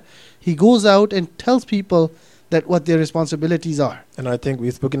like that. He goes out and tells people that what their responsibilities are. And I think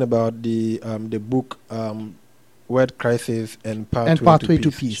we've spoken about the book World Crisis and Pathway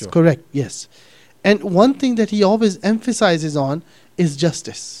to Peace. Sure. Correct, yes. And one thing that he always emphasizes on is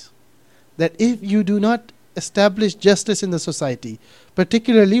justice. That if you do not establish justice in the society,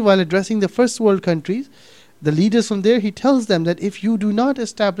 particularly while addressing the first world countries, the leaders from there, he tells them that if you do not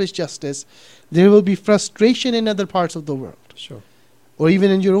establish justice, there will be frustration in other parts of the world. Sure. Or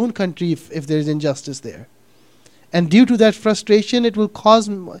even in your own country if there is injustice there. And due to that frustration, it will cause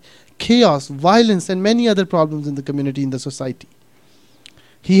chaos, violence, and many other problems in the community, in the society.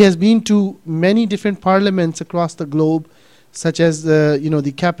 He has been to many different parliaments across the globe, such as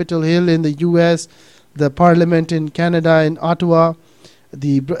the Capitol Hill in the US, the parliament in Canada, in Ottawa,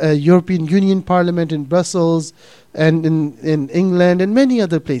 the European Union Parliament in Brussels, and in England, and many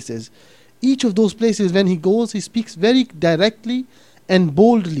other places. Each of those places, when he goes, he speaks very directly and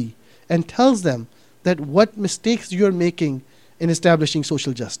boldly and tells them that what mistakes you're making in establishing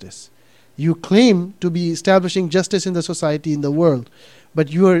social justice. You claim to be establishing justice in the society, in the world,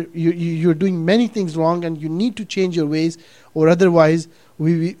 but you're doing many things wrong, and you need to change your ways, or otherwise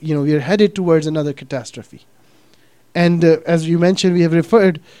we are headed towards another catastrophe. And as you mentioned, we have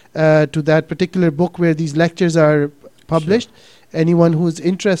referred to that particular book where these lectures are published. Sure. Anyone who is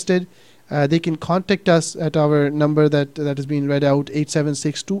interested, they can contact us at our number that has been read out,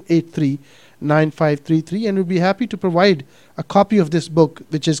 876-283-9533, and we'll be happy to provide a copy of this book,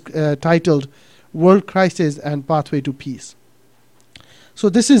 which is titled World Crisis and Pathway to Peace. So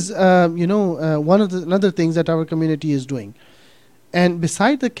this is one of the other things that our community is doing. And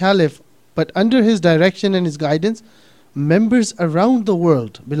beside the Caliph, but under his direction and his guidance, members around the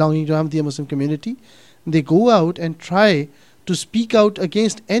world belonging to Ahmadiyya Muslim community, they go out and try to speak out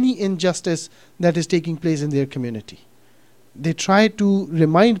against any injustice that is taking place in their community. They try to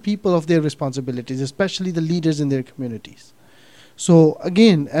remind people of their responsibilities, especially the leaders in their communities. So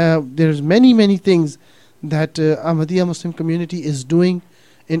again, there's many things that Ahmadiyya Muslim community is doing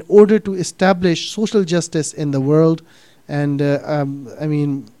in order to establish social justice in the world. And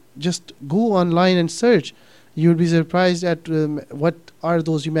just go online and search. You'll be surprised at what are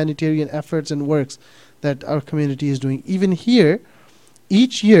those humanitarian efforts and works that our community is doing. Even here,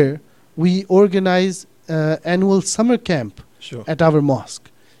 each year we organize annual summer camp. Sure. At our mosque.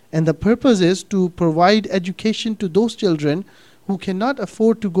 And the purpose is to provide education to those children who cannot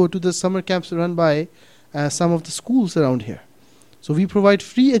afford to go to the summer camps run by some of the schools around here. So we provide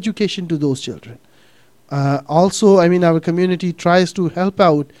free education to those children. Also, our community tries to help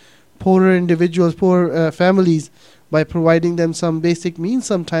out poorer individuals, poor families, by providing them some basic means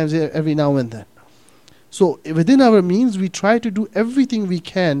sometimes every now and then. So within our means, we try to do everything we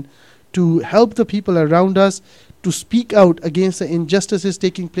can to help the people around us, to speak out against the injustices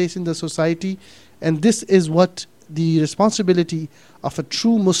taking place in the society. And this is what the responsibility of a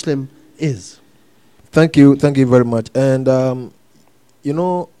true Muslim is. Thank you very much. And,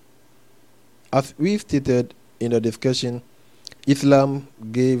 as we stated in the discussion, Islam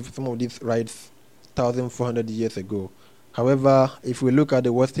gave some of these rights 1,400 years ago. However, if we look at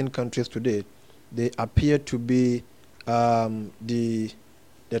the Western countries today, they appear to be the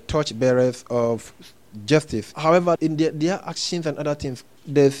torchbearers of justice. However, in their actions and other things,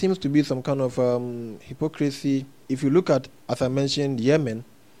 there seems to be some kind of hypocrisy. If you look at, as I mentioned, Yemen,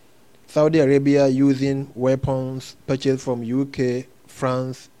 Saudi Arabia using weapons purchased from UK,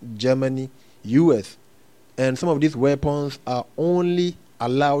 France, Germany, US, and some of these weapons are only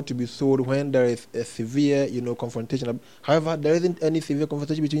allowed to be sold when there is a severe, confrontation. However, there isn't any severe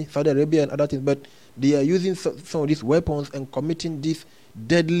confrontation between Saudi Arabia and other things, but they are using some of these weapons and committing this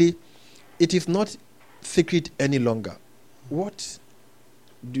deadly. It is not secret any longer. What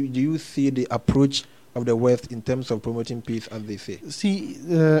do you see the approach of the West in terms of promoting peace, as they say? See,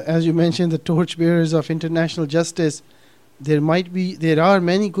 as you mentioned, the torchbearers of international justice, there are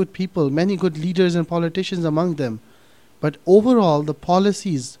many good people, many good leaders and politicians among them. But overall, the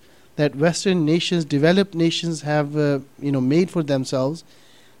policies that Western nations, developed nations have made for themselves,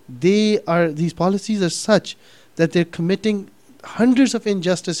 these policies are such that they're committing hundreds of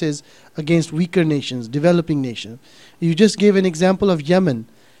injustices against weaker nations, developing nations. You just gave an example of Yemen.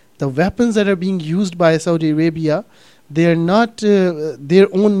 The weapons that are being used by Saudi Arabia, they are not their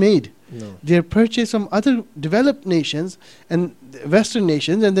own made. No. They're purchased from other developed nations and Western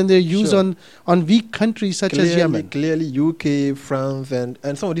nations, and then they're used Sure. on weak countries such as Yemen. Clearly, UK, France, and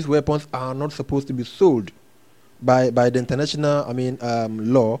some of these weapons are not supposed to be sold by the international,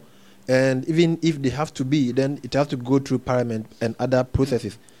 law. And even if they have to be, then it has to go through Parliament and other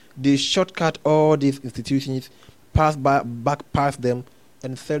processes. They shortcut all these institutions, bypass them,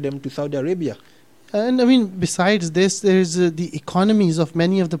 and sell them to Saudi Arabia. And I mean, besides this, there's the economies of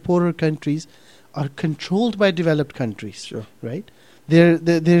many of the poorer countries are controlled by developed countries. Sure. Right?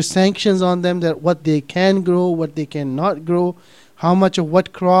 There's sanctions on them that what they can grow, what they cannot grow, how much of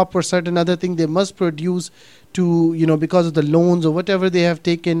what crop or certain other thing they must produce to, because of the loans or whatever they have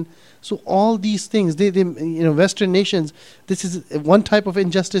taken. So all these things, they Western nations, this is one type of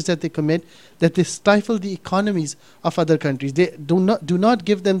injustice that they commit, that they stifle the economies of other countries. They do not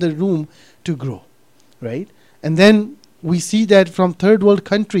give them the room to grow, right? And then we see that from third world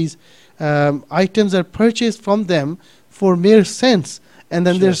countries, items are purchased from them for mere cents, and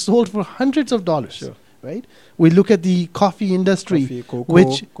then they're sold for hundreds of dollars. Sure. Right? We look at the coffee industry,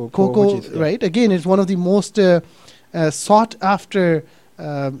 cocoa, right? Again, it's one of the most sought after.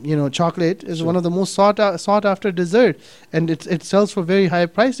 Chocolate is one of the most sought after dessert, and it sells for very high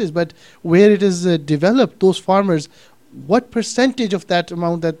prices. But where it is developed, those farmers, what percentage of that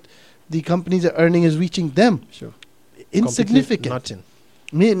amount that the companies are earning is reaching them? Sure. Insignificant.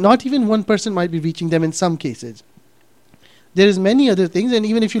 Nothing. Not even 1% might be reaching them in some cases. There is many other things, and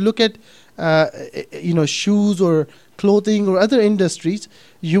even if you look at shoes or clothing or other industries,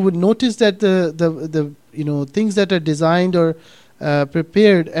 you would notice that the things that are designed or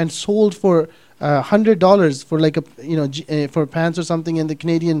prepared and sold for $100 for like for pants or something in the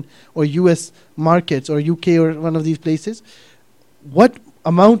Canadian or US markets or UK or one of these places, what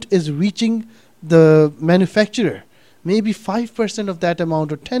amount is reaching the manufacturer? Maybe 5% of that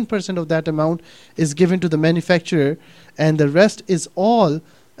amount or 10% of that amount is given to the manufacturer, and the rest is all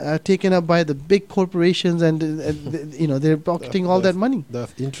taken up by the big corporations, and they're pocketing all that money.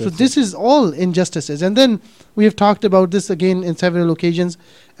 That's interesting. So this is all injustices. And then we have talked about this again in several occasions.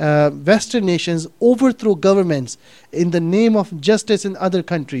 Western nations overthrow governments in the name of justice in other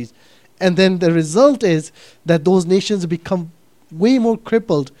countries, and then the result is that those nations become way more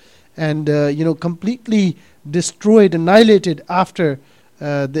crippled and completely destroyed, annihilated after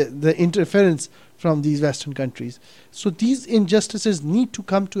the interference from these Western countries. So these injustices need to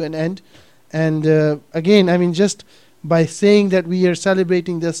come to an end. And again, I mean, just by saying that we are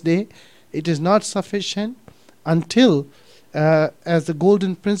celebrating this day, it is not sufficient until, as the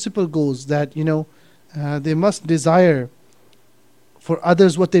golden principle goes, that they must desire for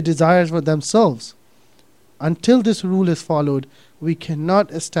others what they desire for themselves. Until this rule is followed, we cannot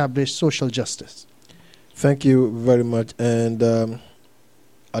establish social justice. Thank you very much. And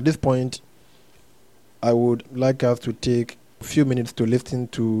at this point, I would like us to take a few minutes to listen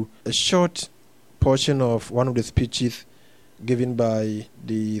to a short portion of one of the speeches given by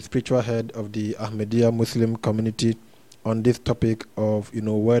the spiritual head of the Ahmadiyya Muslim community on this topic of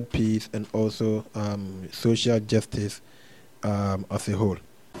world peace and also social justice as a whole.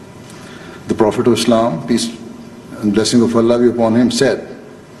 The Prophet of Islam, peace and blessing of Allah be upon him, said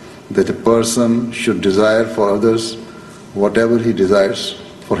that a person should desire for others whatever he desires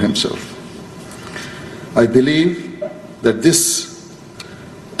for himself. I believe that this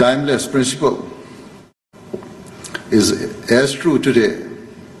timeless principle is as true today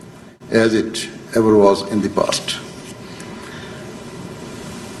as it ever was in the past.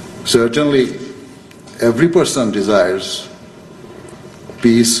 Certainly, every person desires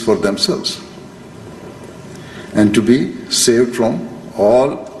peace for themselves and to be saved from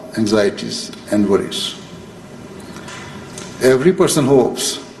all anxieties and worries. Every person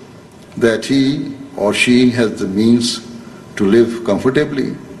hopes that he or she has the means to live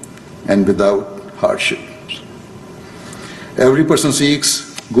comfortably and without hardships. Every person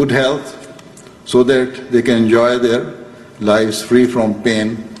seeks good health so that they can enjoy their lives free from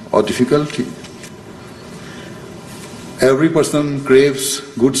pain or difficulty. Every person craves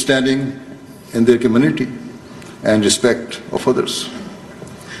good standing in their community and respect of others.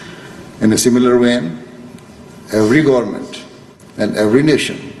 In a similar vein, every government and every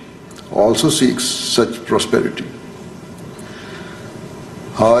nation also seeks such prosperity.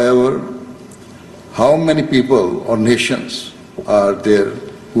 However, how many people or nations are there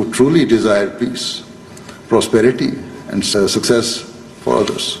who truly desire peace, prosperity, and success for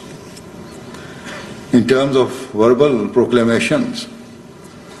others? In terms of verbal proclamations,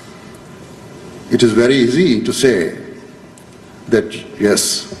 it is very easy to say that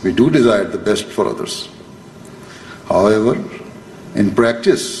yes, we do desire the best for others. However, in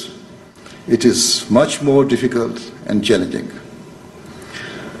practice, it is much more difficult and challenging.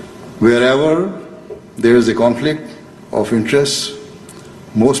 Wherever there is a conflict of interests,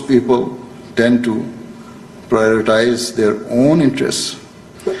 most people tend to prioritize their own interests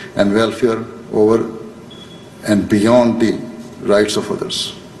and welfare over and beyond the rights of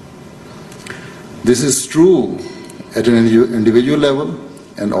others. This is true at an individual level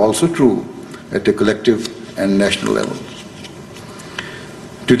and also true at a collective and national level.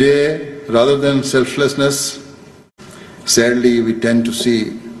 Today, rather than selflessness, sadly we tend to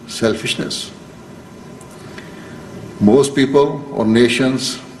see selfishness. Most people or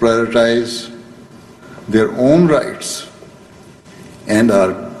nations prioritize their own rights and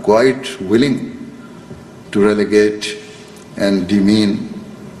are quite willing to relegate and demean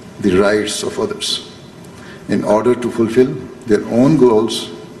the rights of others in order to fulfill their own goals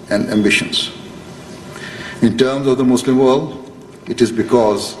and ambitions. In terms of the Muslim world, it is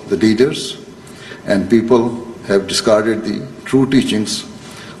because the leaders and people have discarded the true teachings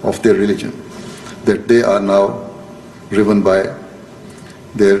of their religion that they are now driven by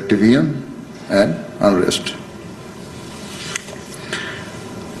their deviance and unrest.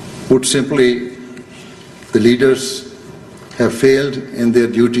 Put simply, the leaders have failed in their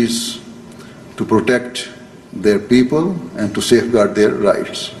duties to protect their people and to safeguard their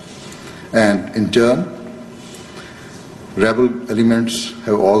rights. And in turn, rebel elements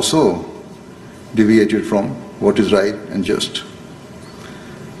have also deviated from what is right and just.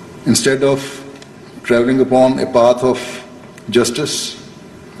 Instead of traveling upon a path of justice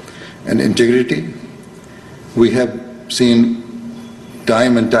and integrity, we have seen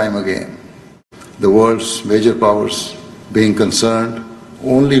time and time again the world's major powers being concerned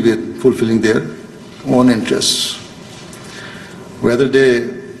only with fulfilling their own interests. Whether they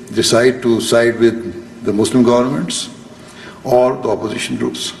decide to side with the Muslim governments or the opposition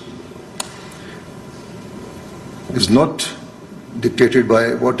groups is not dictated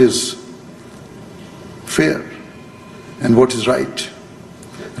by what is fair and what is right,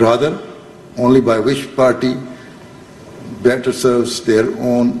 rather only by which party better serves their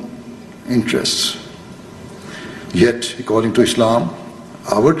own interests. Yet, according to Islam,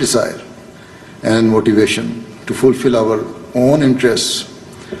 our desire and motivation to fulfill our own interests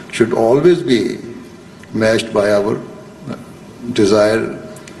should always be matched by our desire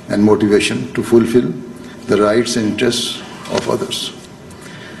and motivation to fulfill the rights and interests of others.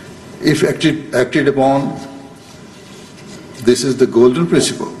 If acted upon, this is the golden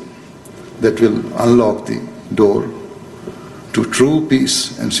principle that will unlock the door to true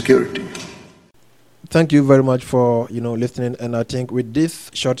peace and security. Thank you very much for listening, and I think with this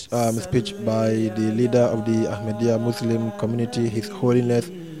short speech by the leader of the Ahmadiyya Muslim community, His Holiness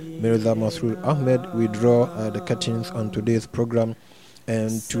Mirza Masroor Ahmed, we draw the curtains on today's program.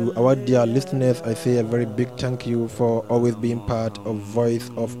 And to our dear listeners, I say a very big thank you for always being part of Voice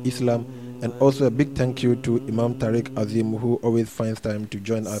of Islam, and also a big thank you to Imam Tariq Azim, who always finds time to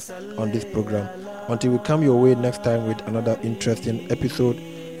join us on this program. Until we come your way next time with another interesting episode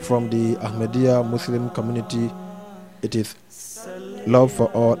from the Ahmadiyya Muslim community, it is love for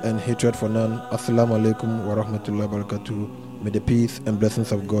all and hatred for none. Assalamu alaikum wa rahmatullahi wa barakatuh. May the peace and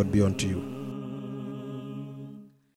blessings of God be unto you.